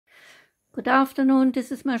Good afternoon, this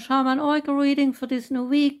is my Shaman-Orakel reading for this new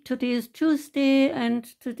week. Today is Tuesday and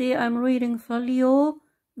today I'm reading for Leo,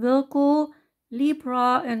 Virgo,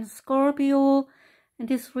 Libra and Scorpio. And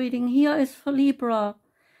this reading here is for Libra.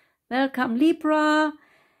 Welcome Libra.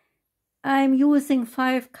 I'm using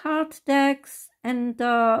 5 card decks and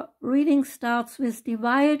the reading starts with the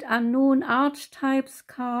Wild Unknown Archetypes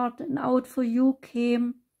card, and out for you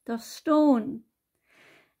came the Stone.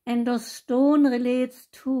 And the stone relates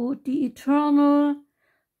to the eternal,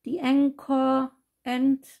 the anchor,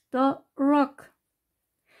 and the rock.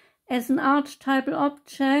 As an archetypal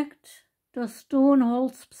object, the stone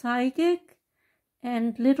holds psychic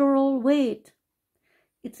and literal weight.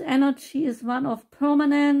 Its energy is one of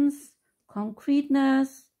permanence,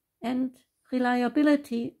 concreteness, and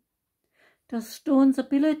reliability. The stone's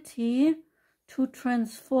ability to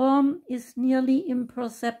transform is nearly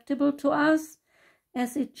imperceptible to us,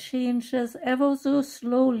 as it changes ever so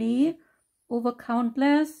slowly over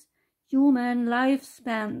countless human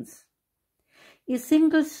lifespans. A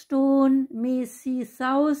single stone may see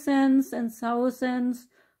thousands and thousands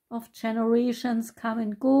of generations come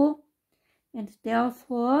and go, and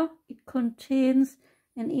therefore it contains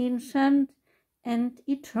an ancient and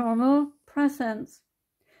eternal presence.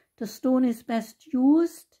 The stone is best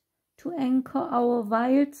used to anchor our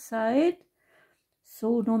wild side,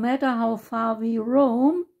 so no matter how far we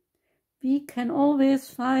roam, we can always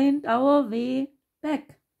find our way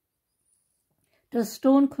back. The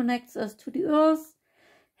stone connects us to the earth,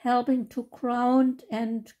 helping to ground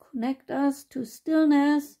and connect us to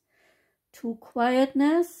stillness, to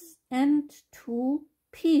quietness, and to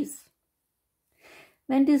peace.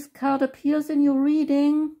 When this card appears in your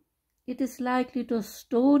reading, it is likely the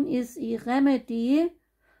stone is a remedy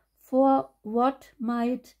for what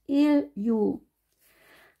might ail you.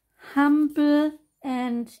 Humble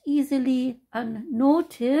and easily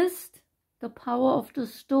unnoticed, the power of the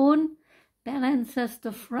stone balances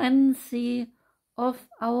the frenzy of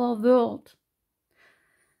our world.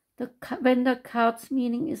 When the card's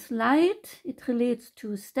meaning is light, it relates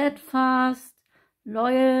to steadfast,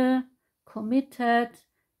 loyal, committed,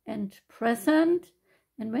 and present.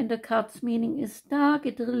 And when the card's meaning is dark,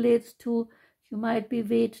 it relates to you might be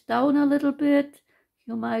weighed down a little bit,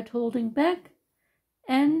 you might holding back,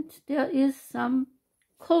 and there is some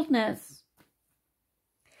coldness.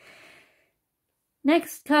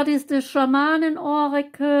 Next card is the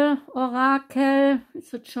Schamanen-Orakel.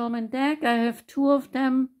 It's a German deck. I have 2 of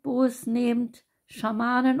them, both named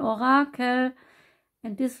Schamanen-Orakel.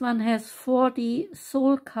 And this one has 40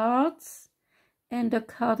 soul cards. And the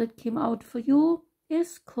card that came out for you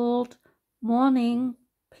is called Morning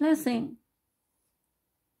Blessing.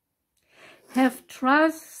 Have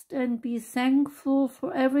trust and be thankful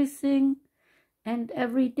for everything and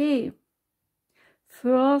every day.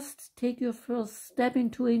 First, take your first step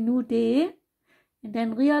into a new day and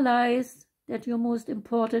then realize that your most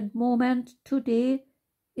important moment today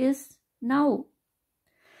is now.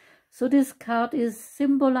 So this card is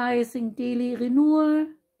symbolizing daily renewal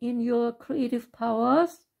in your creative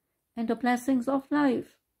powers and the blessings of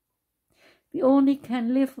life. We only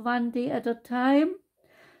can live one day at a time.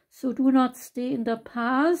 So do not stay in the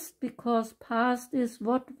past, because past is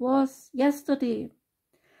what was yesterday.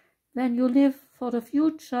 When you live for the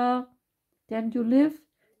future, then you live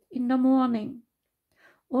in the morning.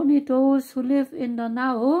 Only those who live in the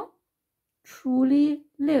now truly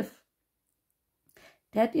live.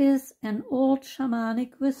 That is an old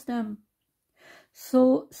shamanic wisdom.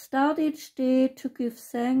 So start each day to give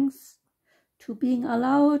thanks to being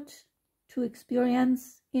allowed to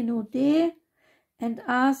experience a new day, and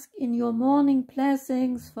ask in your morning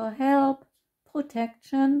blessings for help,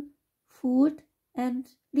 protection, food, and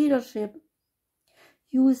leadership.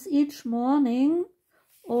 Use each morning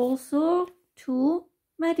also to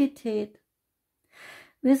meditate.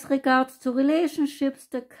 With regards to relationships,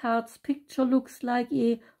 the card's picture looks like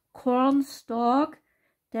a corn stalk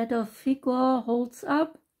that a figure holds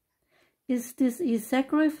up. Is this a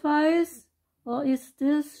sacrifice, or is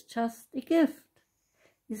this just a gift?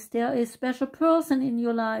 Is there a special person in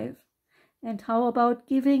your life? And how about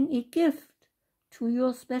giving a gift to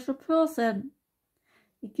your special person?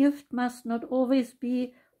 A gift must not always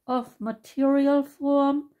be of material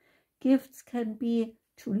form. Gifts can be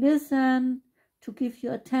to listen, to give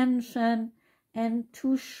you attention, and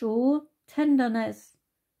to show tenderness.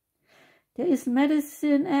 There is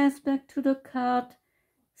medicine aspect to the card.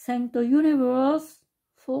 Thank the universe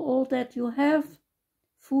for all that you have: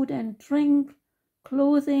 food and drink,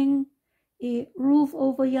 clothing, a roof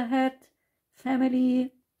over your head,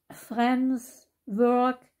 family, friends,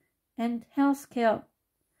 work, and healthcare.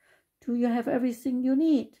 Do you have everything you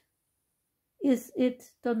need? Is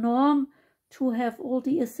it the norm to have all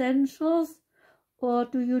the essentials, or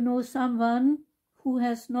do you know someone who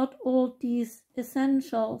has not all these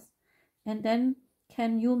essentials? And then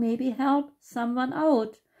can you maybe help someone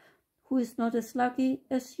out who is not as lucky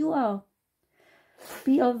as you are?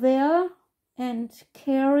 Be aware and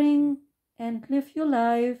caring and live your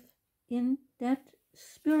life in that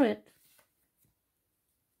spirit.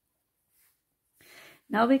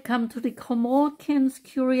 Now we come to the Grimalkin's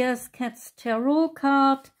Curious Cats Tarot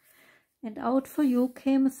card, and out for you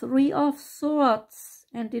came 3 of Swords,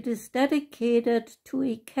 and it is dedicated to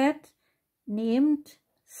a cat named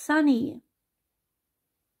Sunny.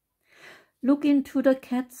 Look into the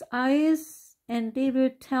cat's eyes, and they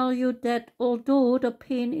will tell you that although the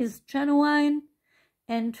pain is genuine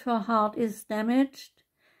and her heart is damaged,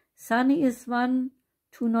 Sunny is one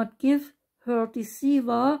to not give her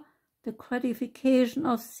deceiver the gratification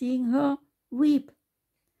of seeing her weep.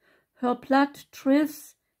 Her blood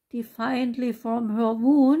drifts defiantly from her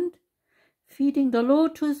wound, feeding the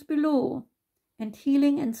lotus below and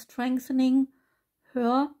healing and strengthening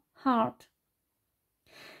her heart.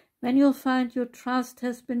 When you find your trust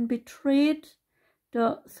has been betrayed,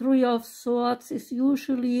 the 3 of Swords is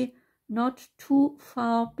usually not too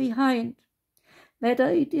far behind. Whether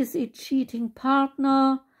it is a cheating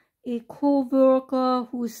partner, a co-worker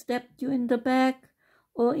who stabbed you in the back,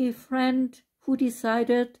 or a friend who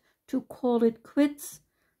decided to call it quits,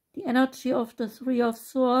 the energy of the 3 of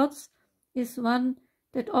Swords is one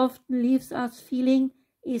that often leaves us feeling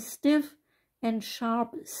a stiff and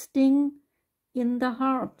sharp sting in the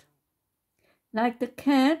heart. Like the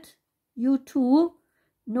cat, you too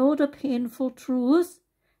know the painful truth,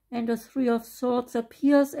 and the 3 of Swords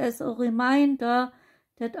appears as a reminder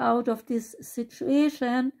that out of this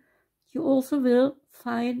situation you also will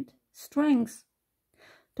find strength.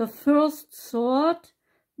 The first sword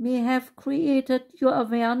may have created your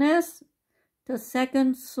awareness. The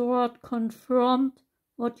second sword confirmed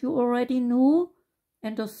what you already knew.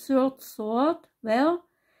 And the third sword, well,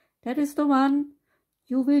 that is the one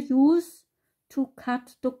you will use to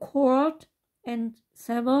cut the cord and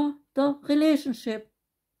sever the relationship.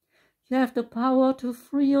 You have the power to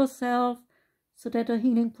free yourself so that the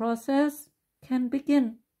healing process can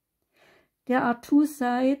begin. There are 2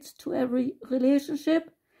 sides to every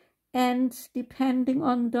relationship, and depending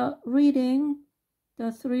on the reading,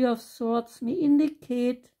 the 3 of Swords may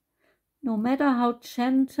indicate, no matter how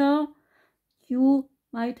gentle you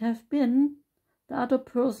might have been, the other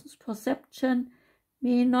person's perception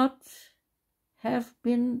may not have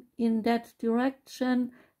been in that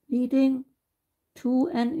direction, leading to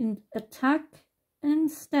an attack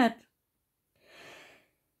instead.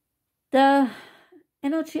 The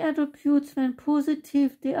energy attributes, when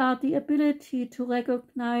positive, they are the ability to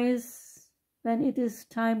recognize when it is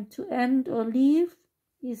time to end or leave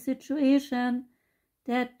a situation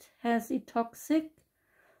that has a toxic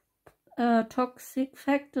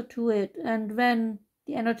factor to it. And when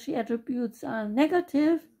the energy attributes are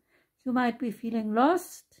negative, you might be feeling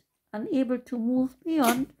lost, unable to move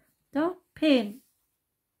beyond the pain.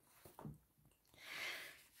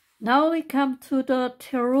 Now we come to the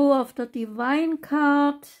Tarot of the Divine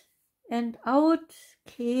card, and out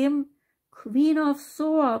came Queen of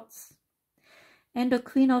Swords. And the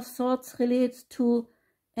Queen of Swords relates to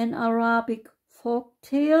an Arabic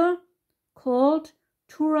folktale called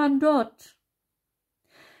Turandot.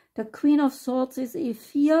 The Queen of Swords is a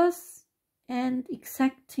fierce and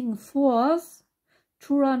exacting force.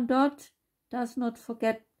 Turandot does not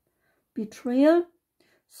forget betrayal,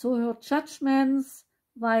 so her judgments,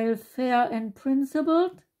 while fair and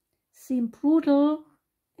principled, seem brutal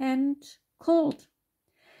and cold.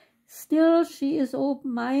 Still, she is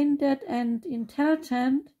open-minded and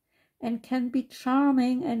intelligent, and can be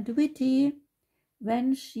charming and witty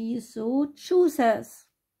when she so chooses.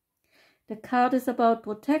 The card is about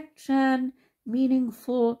protection,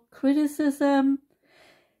 meaningful criticism,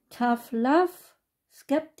 tough love,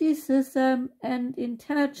 skepticism, and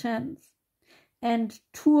intelligence. And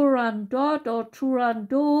Turandot or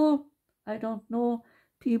Turando, I don't know,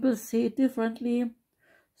 people say it differently,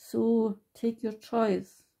 so take your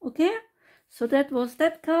choice. Okay, so that was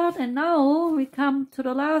that card, and now we come to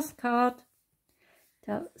the last card,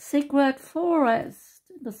 the Secret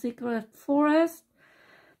Forest. The Secret Forest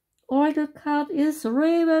Oracle card is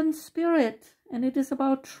Raven Spirit, and it is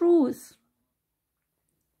about truth.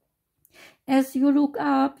 As you look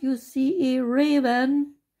up, you see a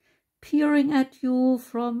raven peering at you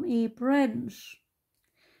from a branch.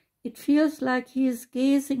 It feels like he is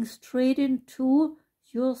gazing straight into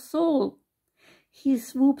your soul. He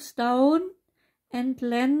swoops down and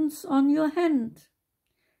lands on your hand.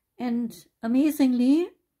 And amazingly,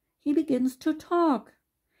 he begins to talk,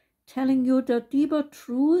 telling you the deeper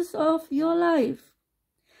truths of your life.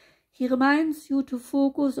 He reminds you to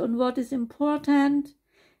focus on what is important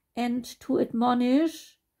and to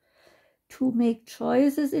admonish, to make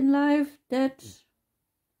choices in life that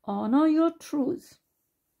honor your truth.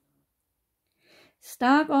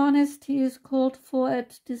 Stark honesty is called for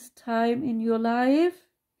at this time in your life.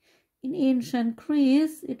 In ancient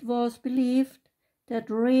Greece, it was believed that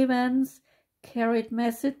ravens carried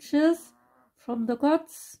messages from the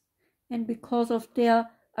gods, and because of their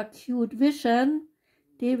acute vision,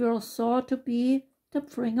 they were thought to be the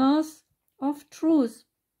bringers of truth.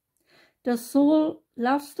 The soul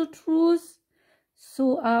loves the truth,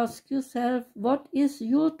 so ask yourself, what is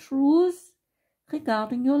your truth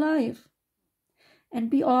regarding your life? And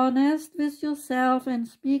be honest with yourself and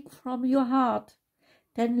speak from your heart.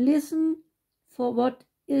 Then listen for what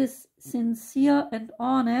is sincere and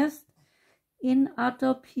honest in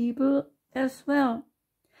other people as well.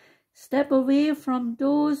 Step away from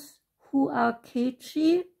those who are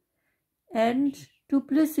cagey and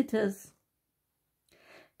duplicitous.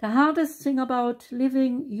 The hardest thing about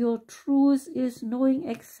living your truth is knowing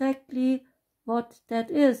exactly what that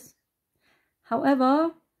is.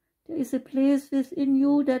 However, there is a place within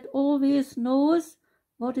you that always knows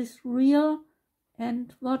what is real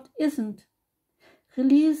and what isn't.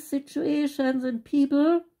 Release situations and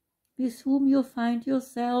people with whom you find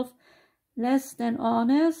yourself less than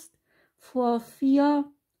honest for fear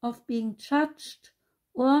of being judged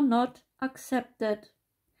or not accepted.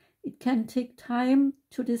 It can take time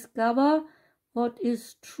to discover what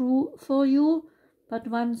is true for you, but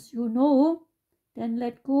once you know, then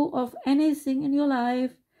let go of anything in your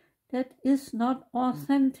life that is not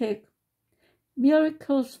authentic.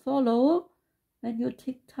 Miracles follow when you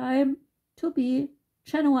take time to be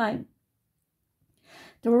genuine.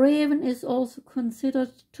 The raven is also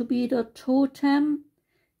considered to be the totem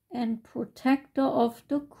and protector of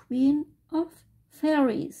the Queen of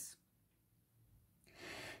Fairies.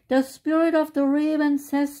 The spirit of the raven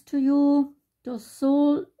says to you, the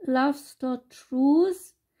soul loves the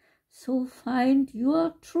truth, so find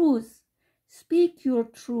your truth, speak your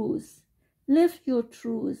truth, live your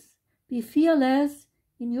truth, be fearless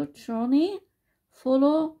in your journey,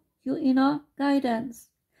 follow your inner guidance.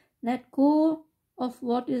 Let go of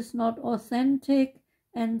what is not authentic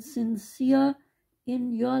and sincere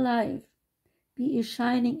in your life. Be a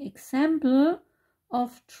shining example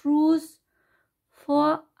of truth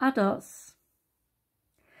for others.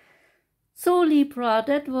 So Libra,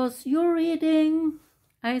 that was your reading.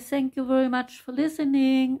 I thank you very much for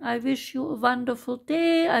listening. I wish you a wonderful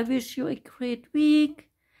day. I wish you a great week.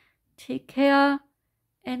 Take care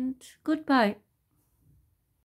and goodbye.